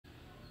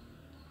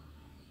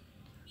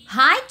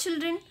Hi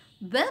children,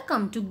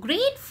 welcome to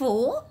grade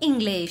 4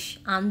 English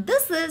and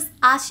this is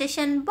our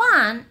session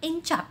 1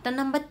 in chapter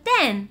number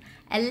 10,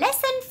 a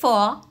lesson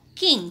for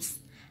kings.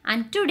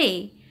 And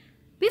today,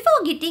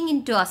 before getting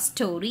into our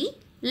story,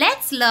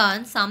 let's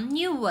learn some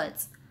new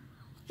words.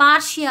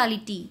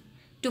 Partiality,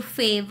 to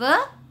favor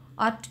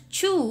or to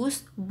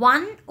choose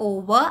one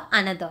over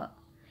another.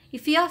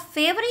 If you are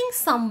favoring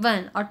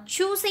someone or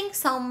choosing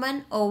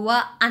someone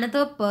over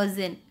another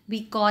person,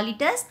 we call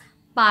it as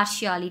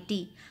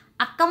partiality.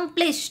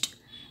 Accomplished,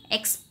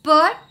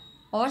 expert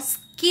or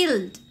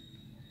skilled.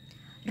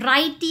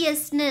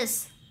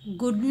 Righteousness,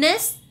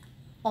 goodness,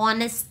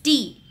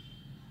 honesty.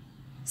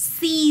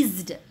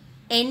 Ceased,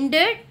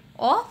 ended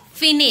or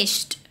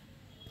finished.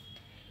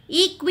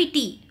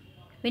 Equity,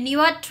 when you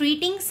are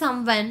treating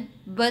someone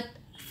with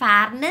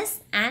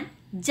fairness and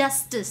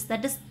justice,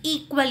 that is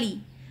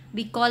equally,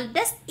 we call it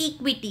as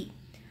equity.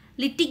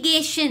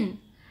 Litigation,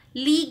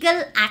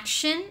 legal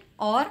action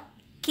or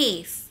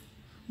case.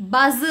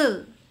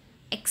 Bustle,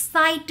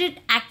 excited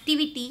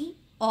activity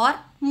or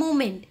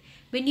movement.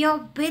 When you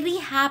are very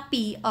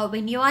happy or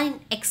when you are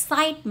in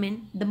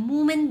excitement, the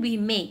movement we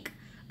make,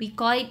 we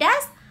call it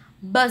as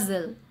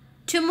bustle.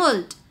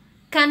 Tumult,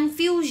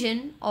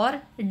 confusion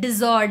or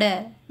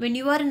disorder. When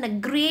you are in a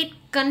great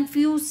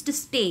confused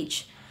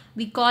stage,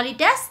 we call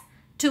it as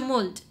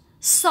tumult.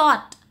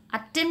 Sought,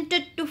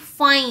 attempted to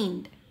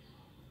find.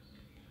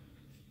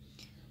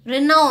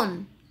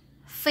 Renown,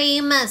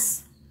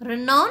 famous.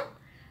 Renown,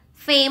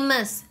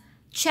 famous.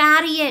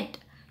 Chariot,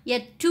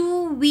 a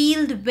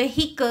two-wheeled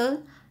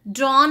vehicle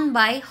drawn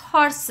by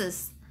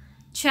horses.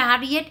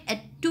 Chariot, a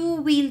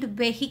two-wheeled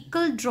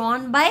vehicle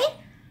drawn by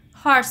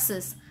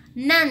horses.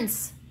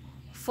 Nuns,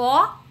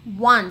 for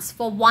once,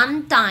 for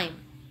one time.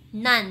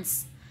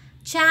 Nuns.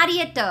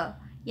 Charioteer,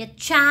 a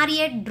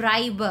chariot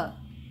driver.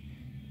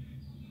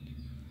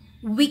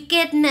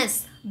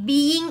 Wickedness,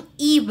 being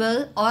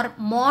evil or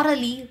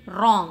morally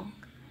wrong.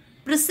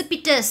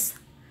 Precipitous,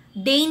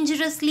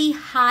 dangerously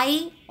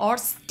high or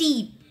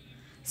steep.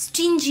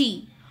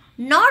 Stingy,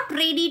 not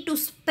ready to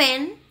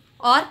spend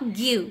or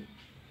give.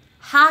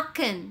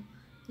 Hearken,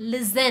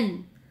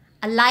 listen.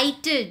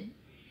 Alighted,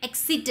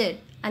 exited.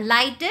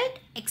 Alighted,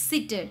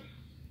 exited.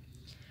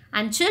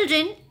 And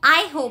children,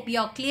 I hope you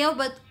are clear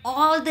with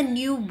all the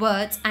new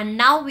words, and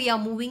now we are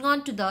moving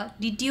on to the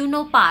did you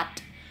know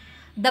part.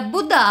 The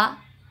Buddha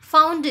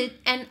founded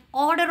an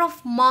order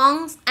of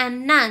monks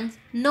and nuns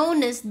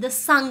known as the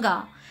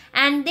Sangha,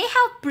 and they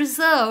have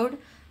preserved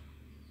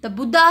the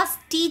Buddha's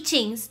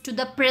teachings to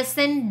the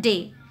present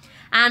day.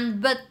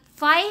 And with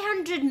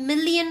 500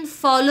 million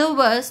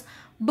followers,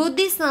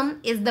 Buddhism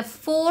is the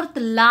fourth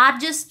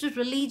largest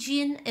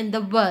religion in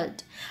the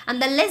world.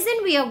 And the lesson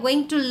we are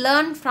going to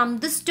learn from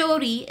this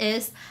story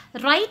is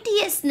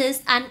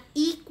righteousness and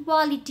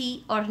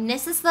equality are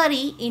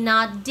necessary in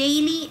our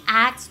daily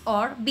acts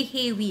or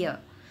behavior.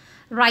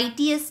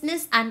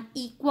 Righteousness and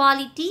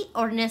equality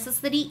are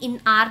necessary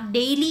in our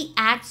daily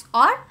acts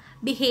or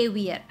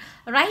behavior.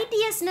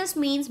 Righteousness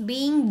means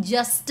being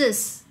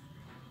justice,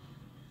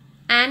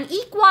 and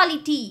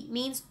equality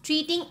means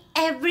treating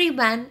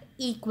everyone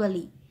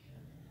equally.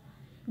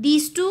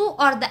 These two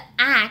are the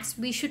acts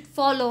we should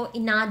follow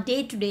in our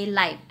day-to-day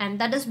life, and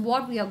that is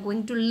what we are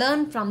going to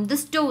learn from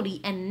this story.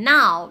 And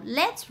now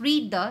let's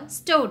read the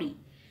story.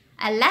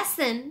 A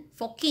lesson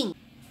for kings.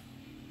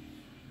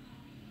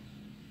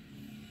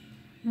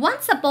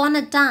 Once upon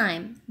a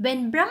time,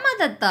 when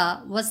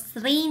Brahmadatta was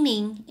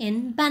reigning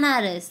in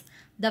Benares,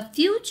 the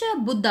future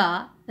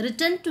Buddha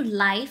returned to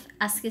life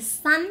as his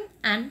son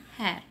and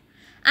heir.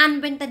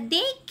 And when the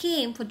day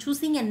came for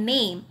choosing a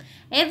name,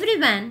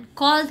 everyone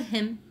called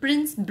him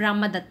Prince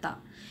Brahmadatta.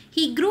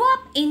 He grew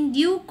up in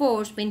due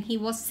course. When he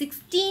was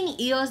 16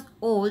 years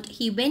old,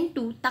 he went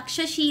to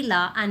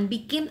Takshashila and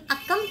became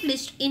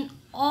accomplished in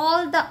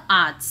all the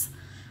arts.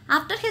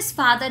 After his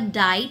father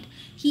died,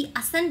 he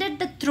ascended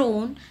the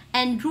throne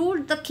and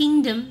ruled the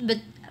kingdom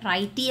with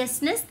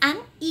righteousness and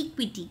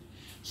equity.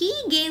 He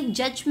gave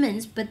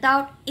judgments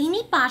without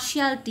any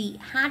partiality,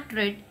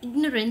 hatred,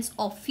 ignorance,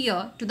 or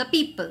fear to the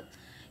people.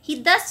 He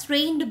thus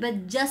reigned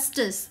with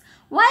justice,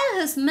 while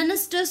his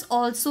ministers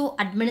also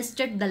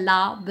administered the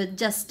law with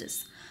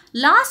justice.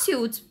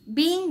 Lawsuits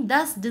being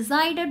thus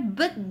decided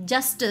with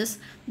justice,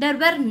 there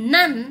were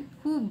none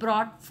who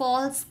brought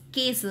false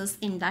cases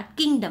in that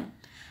kingdom.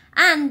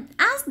 And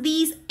as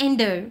these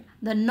ended,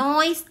 the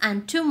noise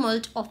and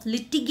tumult of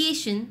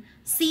litigation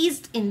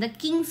ceased in the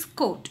king's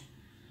court.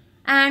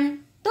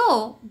 And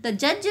though the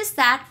judges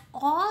sat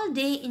all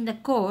day in the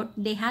court,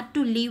 they had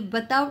to leave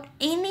without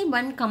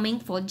anyone coming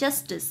for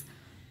justice.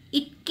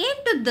 It came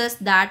to this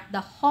that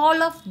the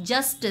hall of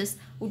justice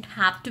would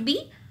have to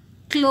be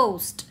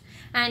closed.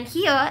 And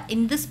here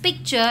in this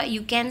picture,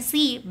 you can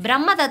see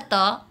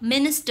Brahmadatta,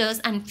 ministers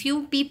and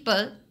few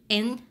people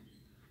in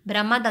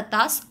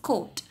Brahmadatta's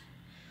court.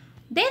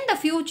 Then the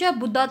future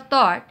Buddha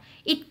thought,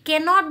 it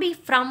cannot be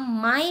from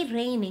my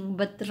reigning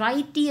with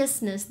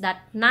righteousness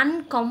that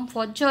none come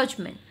for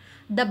judgment.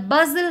 The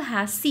bustle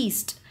has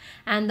ceased,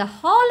 and the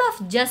hall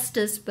of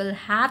justice will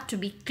have to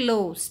be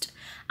closed.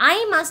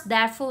 I must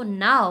therefore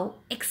now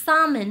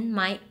examine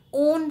my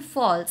own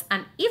faults,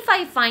 and if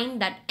I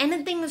find that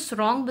anything is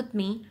wrong with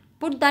me,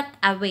 put that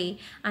away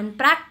and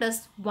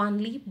practice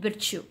only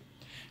virtue.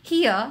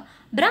 Here,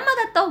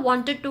 Brahmadatta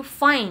wanted to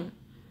find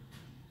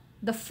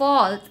the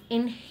fault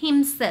in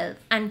himself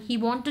and he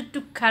wanted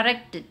to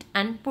correct it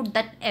and put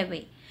that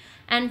away.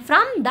 And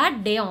from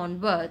that day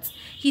onwards,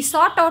 he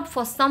sought out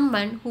for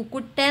someone who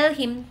could tell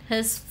him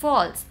his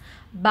faults.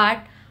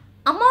 But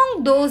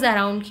among those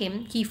around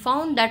him, he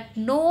found that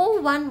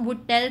no one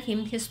would tell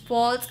him his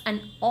faults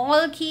and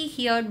all he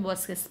heard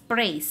was his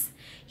praise.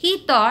 He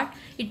thought,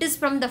 it is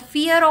from the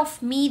fear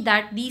of me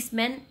that these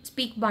men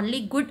speak only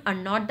good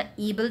and not the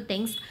evil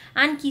things,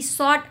 and he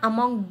sought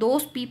among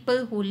those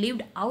people who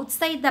lived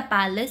outside the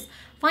palace.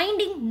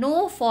 Finding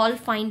no fault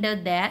finder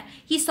there,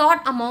 he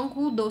sought among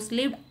who those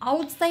lived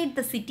outside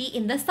the city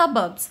in the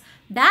suburbs.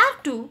 There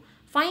too,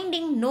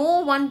 finding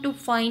no one to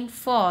find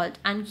fault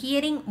and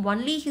hearing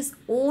only his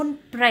own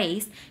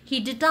praise, he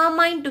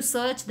determined to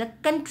search the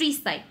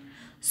countryside.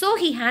 So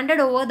he handed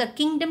over the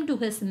kingdom to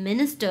his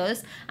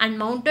ministers and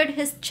mounted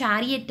his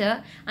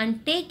charioteer,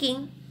 and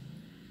taking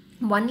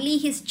only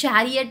his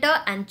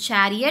charioteer and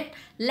chariot,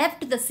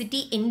 left the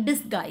city in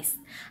disguise,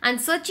 and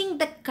searching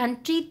the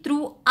country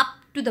through up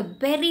to the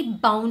very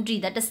boundary,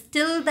 that is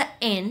till the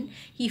end,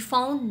 he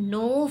found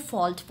no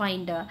fault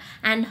finder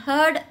and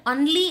heard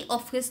only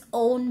of his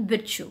own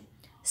virtue.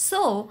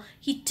 So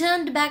he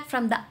turned back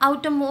from the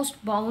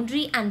outermost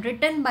boundary and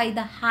returned by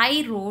the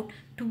high road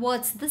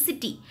towards the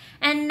city.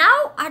 And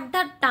now at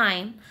that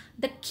time,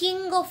 the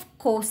king of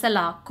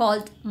Kosala,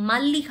 called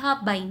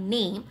Malliha by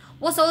name,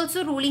 was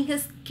also ruling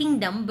his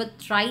kingdom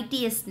with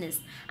righteousness.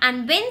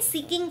 And when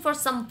seeking for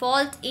some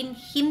fault in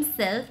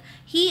himself,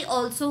 he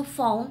also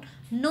found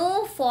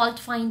no fault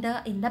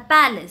finder in the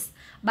palace,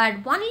 but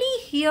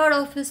only heard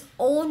of his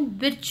own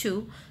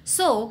virtue.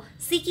 So,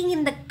 seeking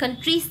in the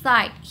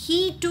countryside,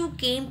 he too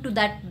came to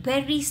that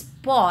very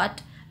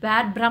spot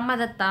where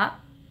Brahmadatta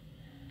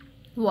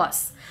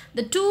was.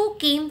 The two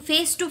came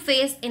face to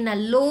face in a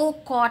low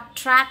cart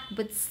track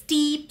with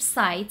steep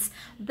sides,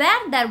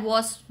 where there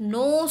was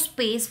no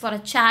space for a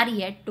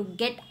chariot to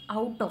get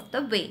out of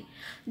the way.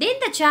 Then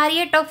the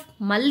chariot of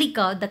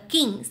Mallika, the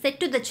king, said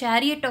to the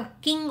chariot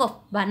of king of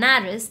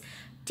Banaras,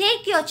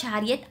 "Take your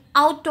chariot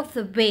out of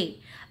the way."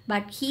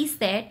 But he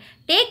said,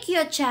 "Take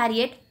your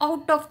chariot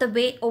out of the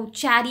way, O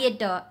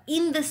charioteer.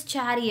 In this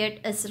chariot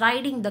is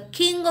riding the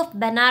king of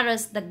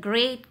Benares, the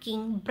great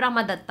king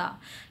Brahmadatta."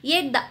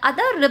 Yet the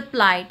other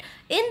replied,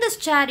 "In this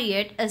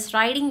chariot is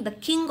riding the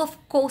king of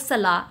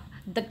Kosala,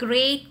 the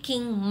great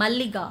king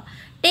Malliga.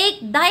 Take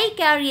thy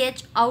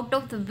carriage out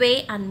of the way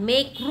and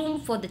make room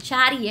for the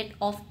chariot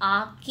of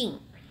our king."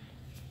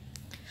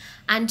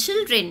 And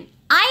children,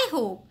 I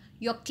hope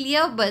you're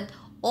clear with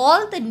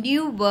all the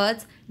new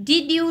words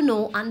did you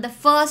know on the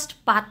first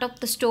part of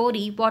the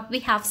story what we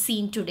have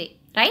seen today,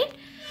 right?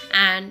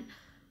 And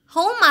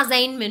home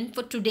assignment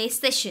for today's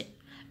session.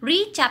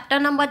 Read chapter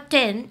number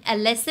 10, A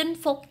Lesson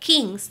for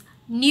Kings,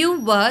 New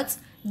Words,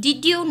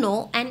 Did You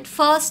Know, and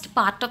first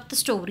part of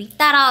the story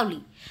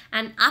thoroughly.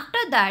 And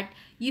after that,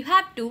 you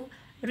have to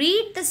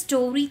read the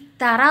story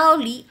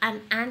thoroughly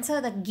and answer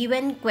the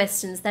given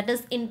questions. That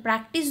is in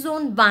practice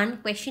zone 1,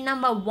 question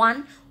number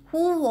 1,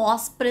 who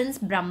was Prince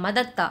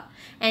Brahmadatta?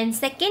 And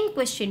second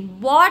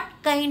question, what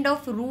kind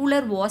of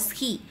ruler was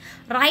he?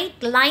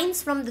 Write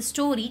lines from the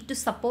story to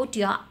support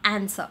your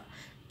answer.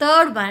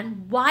 Third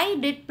one, why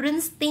did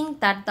Prince think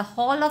that the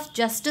Hall of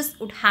Justice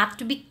would have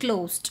to be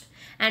closed?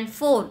 And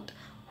fourth,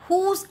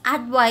 whose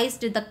advice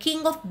did the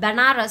king of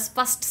Benares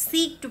first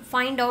seek to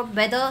find out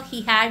whether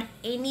he had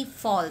any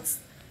faults?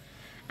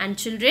 And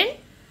children,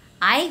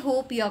 I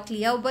hope you are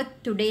clear with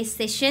today's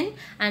session,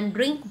 and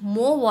drink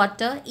more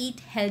water, eat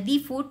healthy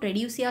food,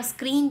 reduce your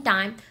screen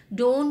time,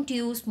 don't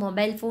use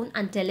mobile phone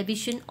and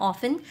television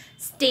often,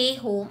 stay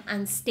home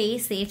and stay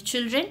safe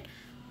children.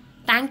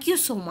 Thank you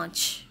so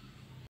much.